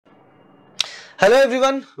Hello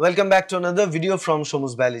everyone, welcome back to another video from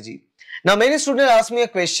Shomus Biology. Now many students ask me a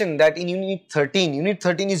question that in Unit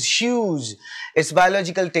 13 is huge, it's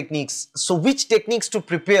biological techniques. So which techniques to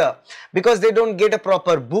prepare? Because they don't get a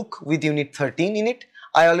proper book with Unit 13 in it.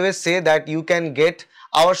 I always say that you can get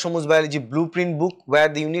our Shomus Biology blueprint book where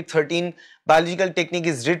the Unit 13 biological technique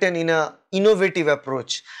is written in a innovative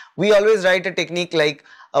approach. We always write a technique like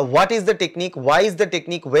what is the technique, why is the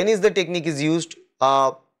technique, when is the technique is used,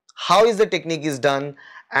 how is the technique is done,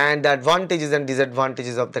 and the advantages and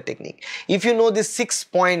disadvantages of the technique. If you know these 6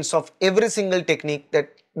 points of every single technique,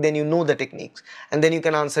 then you know the techniques and then you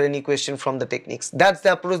can answer any question from the techniques. That's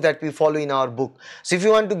the approach that we follow in our book. So if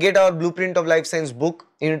you want to get our blueprint of life science book,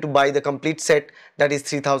 you need to buy the complete set, that is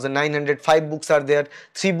 3,900. 5 books are there,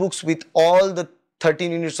 3 books with all the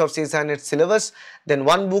 13 units of CSIR NET syllabus, then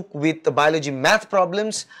 1 book with the biology math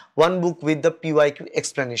problems, 1 book with the PYQ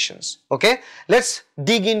explanations. Okay, let's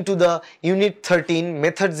dig into the Unit 13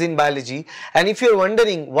 methods in biology. And if you're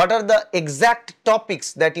wondering what are the exact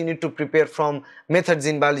topics that you need to prepare from methods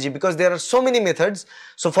in biology, because there are so many methods.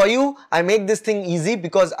 So for you, I make this thing easy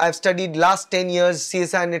because I've studied last 10 years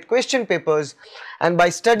CSIR NET question papers, and by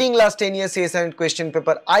studying last 10 years CSIR NET question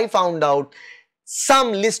paper, I found out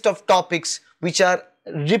some list of topics which are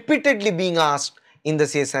repeatedly being asked in the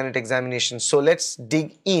CSIR NET examination. So let's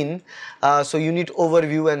dig in. So unit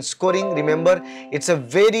overview and scoring. Remember, it's a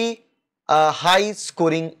very high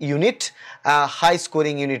scoring unit. High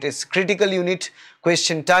scoring unit is critical unit.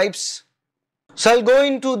 Question types. So I'll go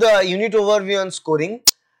into the unit overview and scoring.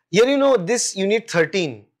 Here you know this Unit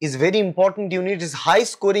 13 is very important unit, is high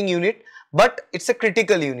scoring unit, but it's a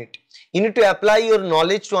critical unit. You need to apply your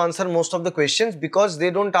knowledge to answer most of the questions because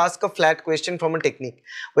they don't ask a flat question from a technique.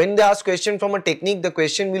 When they ask question from a technique, the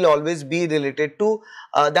question will always be related to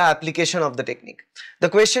the application of the technique. The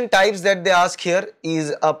question types that they ask here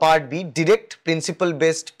is a part B, direct principle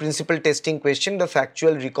based principle testing question, the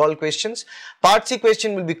factual recall questions. Part C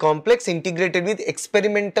question will be complex integrated with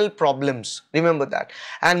experimental problems. Remember that.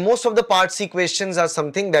 And most of the part C questions are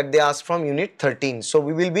something that they ask from Unit 13. So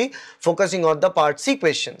we will be focusing on the part C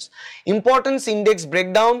questions. Importance index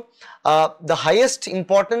breakdown, the highest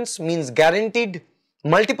importance means guaranteed,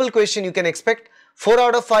 multiple question you can expect. 4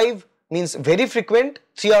 out of 5 means very frequent,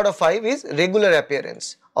 3 out of 5 is regular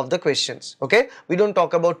appearance of the questions. Okay, we don't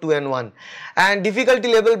talk about 2 and 1. And difficulty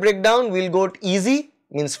level breakdown, we'll go easy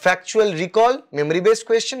means factual recall, memory based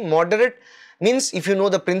question. Moderate means if you know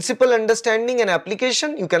the principle understanding and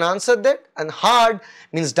application, you can answer that. And hard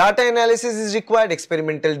means data analysis is required,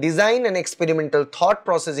 experimental design and experimental thought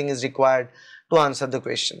processing is required to answer the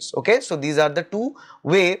questions. Okay, so these are the 2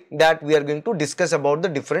 ways that we are going to discuss about the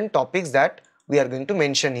different topics that we are going to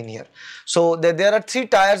mention in here. So there are 3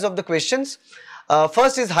 tiers of the questions.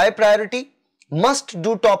 First is high priority, must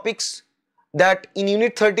do topics that in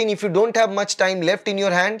Unit 13 if you don't have much time left in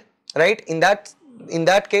your hand, right, in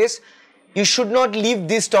that case you should not leave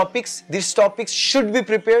these topics should be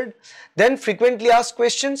prepared. Then frequently asked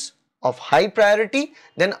questions of high priority,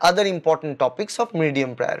 then other important topics of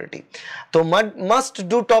medium priority. So must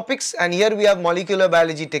do topics, and here we have molecular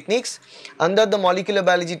biology techniques. Under the molecular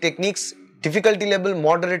biology techniques, difficulty level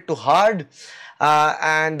moderate to hard,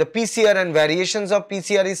 and the PCR and variations of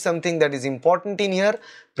PCR is something that is important in here.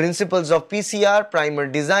 Principles of PCR, primer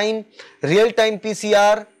design, real-time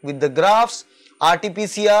PCR with the graphs,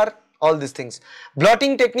 RT-PCR, all these things.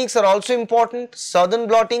 Blotting techniques are also important, southern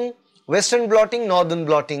blotting, western blotting, northern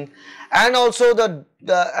blotting, and also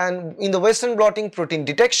and in the western blotting protein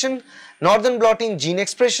detection, northern blotting gene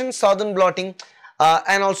expression, southern blotting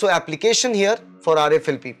and also application here for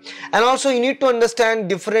RFLP. And also you need to understand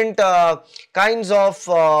different kinds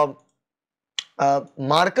of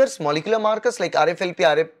markers, molecular markers like RFLP,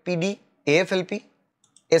 RFPD, AFLP,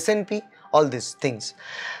 SNP, all these things.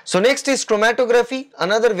 So next is chromatography,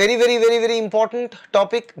 another very important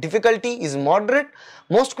topic. Difficulty is moderate.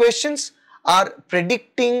 Most questions are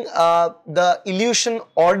predicting the elution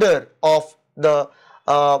order of the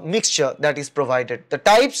mixture that is provided. The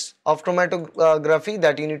types of chromatography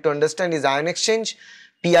that you need to understand is ion exchange,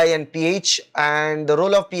 PI and pH, and the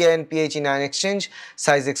role of PI and pH in ion exchange,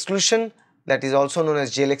 size exclusion, that is also known as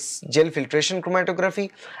gel filtration chromatography,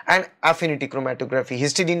 and affinity chromatography,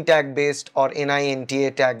 histidine tag based or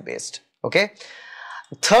NINTA tag based. Okay.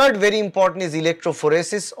 Third very important is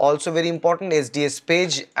electrophoresis, also very important, SDS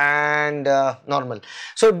page and normal.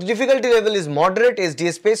 So difficulty level is moderate,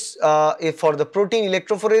 SDS page for the protein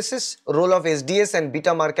electrophoresis, role of SDS and beta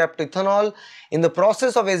mercaptoethanol in the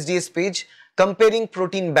process of SDS page, comparing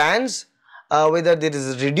protein bands whether there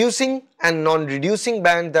is reducing and non-reducing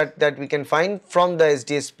band that we can find from the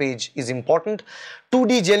SDS page is important.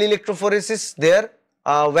 2D gel electrophoresis there,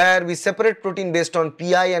 where we separate protein based on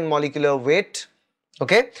pi and molecular weight.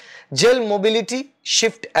 Okay, gel mobility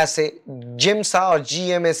shift assay, GEMSA or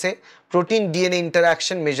GMSA, protein DNA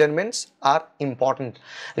interaction measurements are important.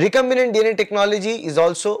 Recombinant DNA technology is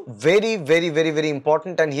also very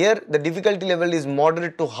important, and here the difficulty level is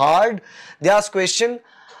moderate to hard. They ask question,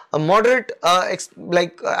 a moderate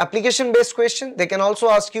application based question. They can also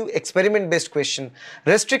ask you experiment based question.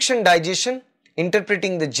 Restriction digestion,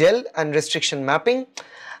 interpreting the gel and restriction mapping.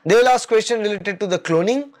 They will ask question related to the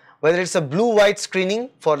cloning, whether it's a blue-white screening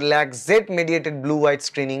for LAC-Z mediated blue-white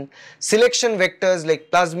screening, selection vectors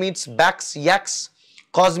like plasmids, BACs, YACs,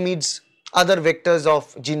 cosmids, other vectors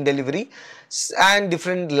of gene delivery, and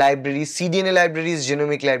different libraries, cDNA libraries,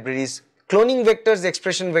 genomic libraries, cloning vectors,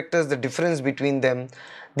 expression vectors, the difference between them.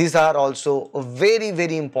 These are also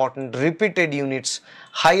very important repeated units,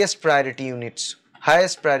 highest priority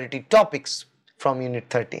topics from unit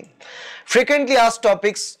 13. Frequently asked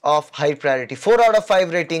topics of high priority, 4 out of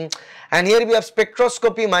 5 rating, and here we have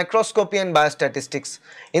spectroscopy, microscopy and biostatistics.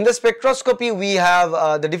 In the spectroscopy we have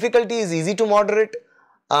the difficulty is easy to moderate,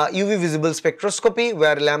 UV visible spectroscopy,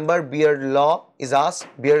 where Lambert-Beard law is asked,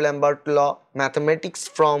 Beard-Lambert law, mathematics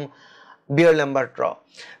from Beard-Lambert law.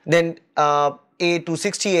 Then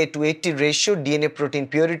A260, A280 ratio, DNA protein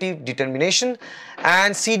purity determination,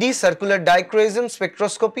 and CD, circular dichroism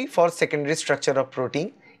spectroscopy for secondary structure of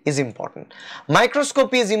protein is important.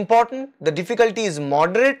 Microscopy is important, the difficulty is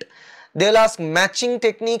moderate. They will ask matching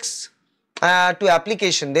techniques to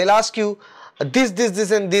application. They will ask you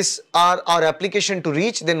this and this are our application to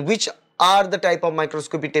reach, then which are the type of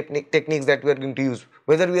microscopy techniques that we are going to use,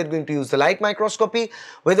 whether we are going to use the light microscopy,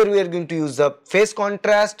 whether we are going to use the phase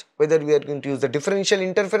contrast, whether we are going to use the differential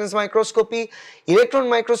interference microscopy, electron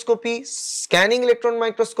microscopy, scanning electron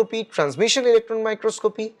microscopy, transmission electron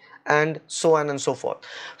microscopy, and so on and so forth.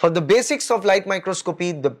 For the basics of light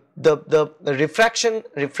microscopy, the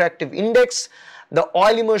refractive index, the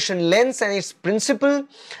oil immersion lens and its principle,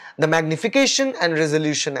 the magnification and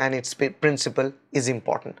resolution and its principle is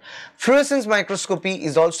important. Fluorescence microscopy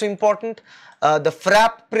is also important. The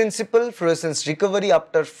FRAP principle, fluorescence recovery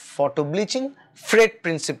after photobleaching, FRET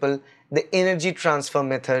principle, the energy transfer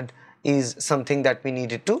method is something that we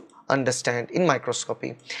needed to understand in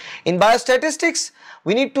microscopy. In biostatistics,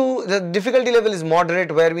 we need to, the difficulty level is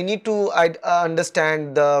moderate, where we need to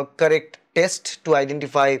understand the correct test to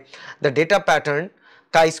identify the data pattern.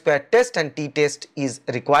 Chi-square test and t-test is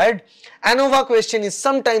required. ANOVA question is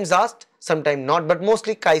sometimes asked, sometimes not, but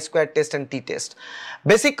mostly chi-square test and t-test.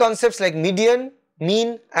 Basic concepts like median,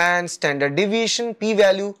 mean and standard deviation,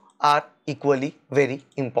 p-value are equally very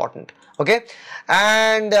important. Okay,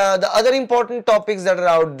 and the other important topics that are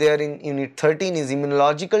out there in unit 13 is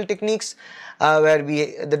immunological techniques, where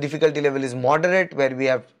the difficulty level is moderate, where we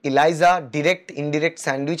have ELISA, direct, indirect,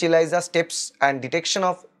 sandwich ELISA, steps and detection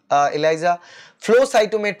of ELISA. Flow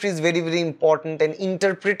cytometry is very important, and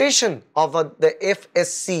interpretation of the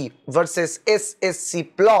FSC versus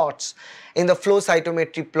SSC plots in the flow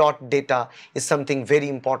cytometry plot data is something very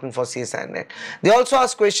important for CSIR NET. They also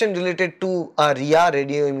ask question related to RIA,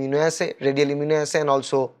 radial immunoassay, and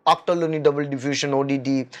also octolony double diffusion,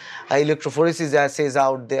 ODD, electrophoresis assays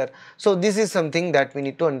out there. So this is something that we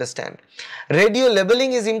need to understand. Radio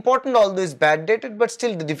labeling is important, although it's bad dated, but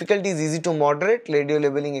still the difficulty is easy to moderate. Radio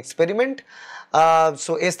labeling experiment.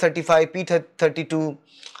 So S35,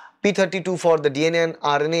 P32 for the DNA and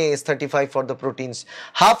RNA, S35 for the proteins.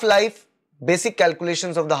 Half-life, basic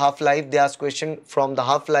calculations of the half-life. They ask question from the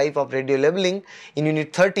half-life of radio labeling in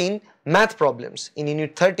unit 13, math problems in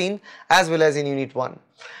unit 13 as well as in unit 1.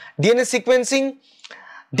 DNA sequencing,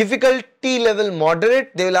 difficulty level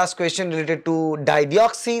moderate. They will ask question related to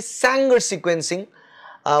dideoxy Sanger sequencing,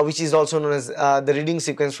 which is also known as the reading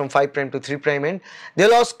sequence from 5' to 3' end. They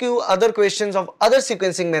will ask you other questions of other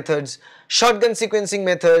sequencing methods, shotgun sequencing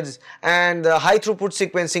methods, and high throughput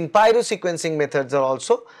sequencing, pyro sequencing methods are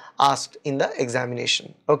also asked in the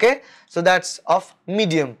examination. Okay, so that's of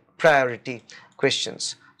medium priority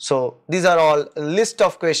questions. So these are all list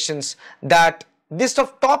of questions, that list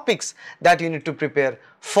of topics that you need to prepare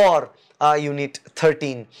for unit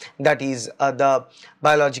 13, that is the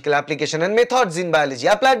biological application and methods in biology.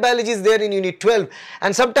 Applied biology is there in unit 12,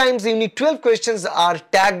 and sometimes unit 12 questions are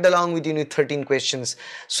tagged along with unit 13 questions.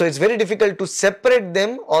 So it's very difficult to separate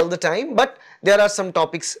them all the time, but there are some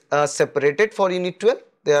topics separated for unit 12.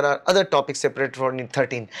 there are other topics separate for Unit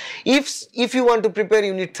 13. If you want to prepare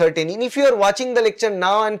Unit 13, and if you are watching the lecture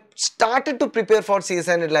now and started to prepare for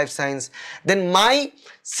CSIR NET Life Science, then my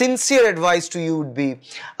sincere advice to you would be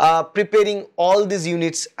preparing all these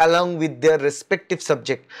units along with their respective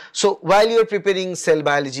subject. So while you are preparing cell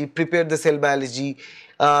biology, prepare the cell biology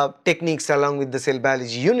techniques along with the cell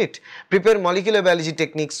biology unit, prepare molecular biology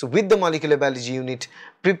techniques with the molecular biology unit,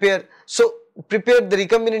 prepare the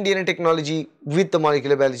recombinant DNA technology with the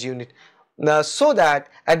molecular biology unit, so that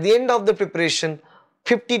at the end of the preparation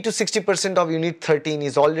 50 to 60% of Unit 13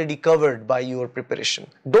 is already covered by your preparation.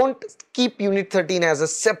 Don't keep Unit 13 as a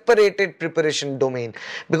separated preparation domain,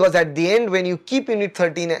 because at the end when you keep Unit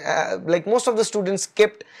 13, like most of the students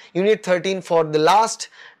kept Unit 13 for the last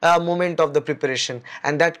moment of the preparation,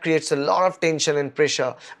 and that creates a lot of tension and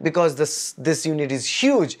pressure, because this unit is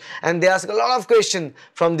huge and they ask a lot of questions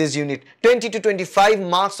from this unit. 20 to 25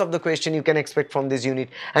 marks of the question you can expect from this unit,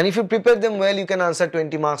 and if you prepare them well, you can answer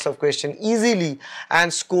 20 marks of question easily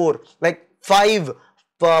and score like 5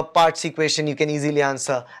 part C question you can easily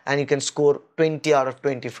answer, and you can score 20 out of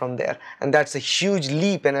 20 from there, and that's a huge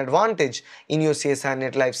leap and advantage in your CSIR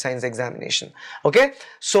NET Life Science examination. Okay,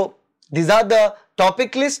 so these are the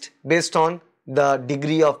topic list based on the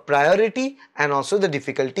degree of priority and also the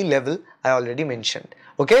difficulty level I already mentioned.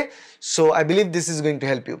 Okay, so I believe this is going to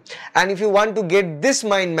help you, and if you want to get this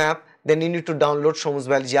mind map, then you need to download shomus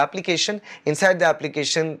biology application. Inside the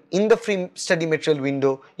application, in the free study material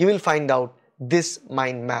window, you will find out this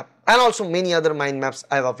mind map and also many other mind maps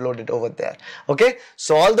I have uploaded over there. Okay,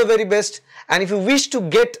 so all the very best, and if you wish to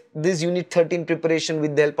get this Unit 13 preparation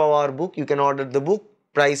with the help of our book, you can order the book.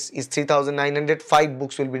 Price is 3,900. 5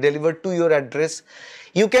 books will be delivered to your address.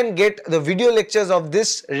 You can get the video lectures of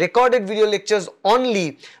this, recorded video lectures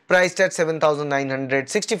only, priced at 7,900,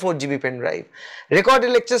 64 GB pen drive.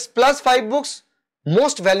 Recorded lectures plus 5 books,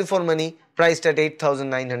 most value for money, priced at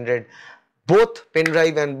 8,900. Both pen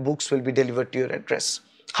drive and books will be delivered to your address.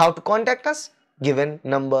 How to contact us? Given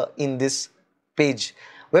number in this page.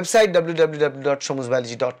 Website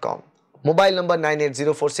www.shomusbiology.com. Mobile number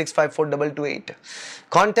 9804654228.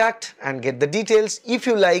 Contact and get the details. If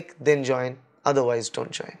you like, then join. Otherwise,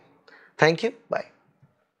 don't join. Thank you. Bye.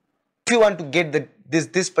 If you want to get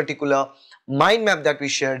this particular mind map that we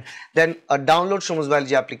shared, then download Shomus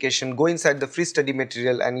Biology application, go inside the free study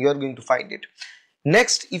material, and you are going to find it.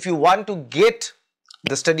 Next, if you want to get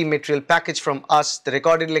the study material package from us, the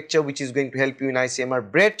recorded lecture which is going to help you in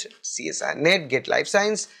ICMR, BRET, CSIR NET, GET Life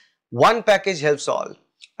Science, one package helps all.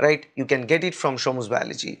 Right, you can get it from Shomus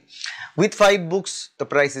Biology. With 5 books, the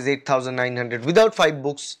price is 8,900. Without 5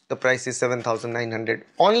 books, the price is 7,900.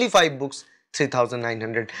 Only 5 books,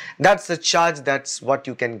 3,900. That's the charge. That's what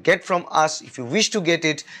you can get from us. If you wish to get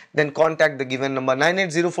it, then contact the given number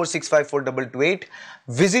 9804654228.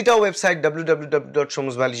 Visit our website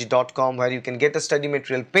www.shomusbiology.com, where you can get a study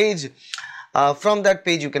material page. From that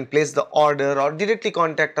page, you can place the order or directly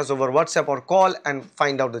contact us over WhatsApp or call and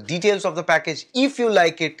find out the details of the package. If you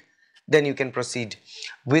like it, then you can proceed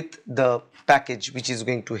with the package which is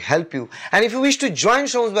going to help you. And if you wish to join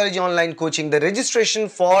Shomus Biology online coaching, the registration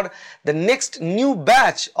for the next new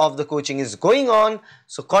batch of the coaching is going on.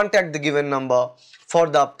 So contact the given number for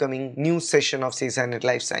the upcoming new session of CSIR NET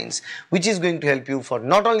Life Science, which is going to help you for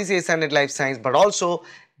not only CSIR NET Life Science but also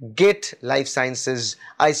GET Life Sciences,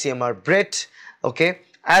 ICMR, BRET, okay,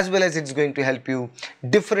 as well as it's going to help you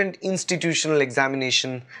different institutional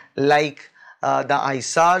examination like the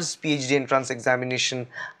ISARS, PhD entrance examination,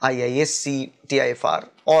 IISc, TIFR,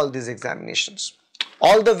 all these examinations.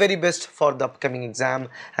 All the very best for the upcoming exam,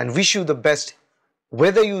 and wish you the best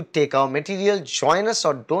whether you take our material, join us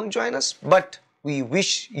or don't join us, but we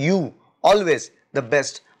wish you always the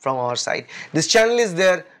best from our side. This channel is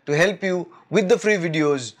there to help you with the free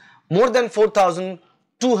videos, more than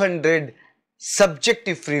 4,200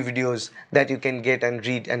 subjective free videos that you can get and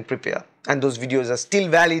read and prepare, and those videos are still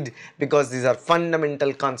valid because these are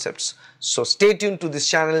fundamental concepts. So stay tuned to this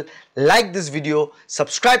channel, like this video,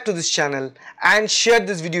 subscribe to this channel and share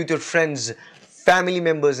this video with your friends, family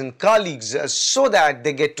members and colleagues so that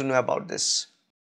they get to know about this.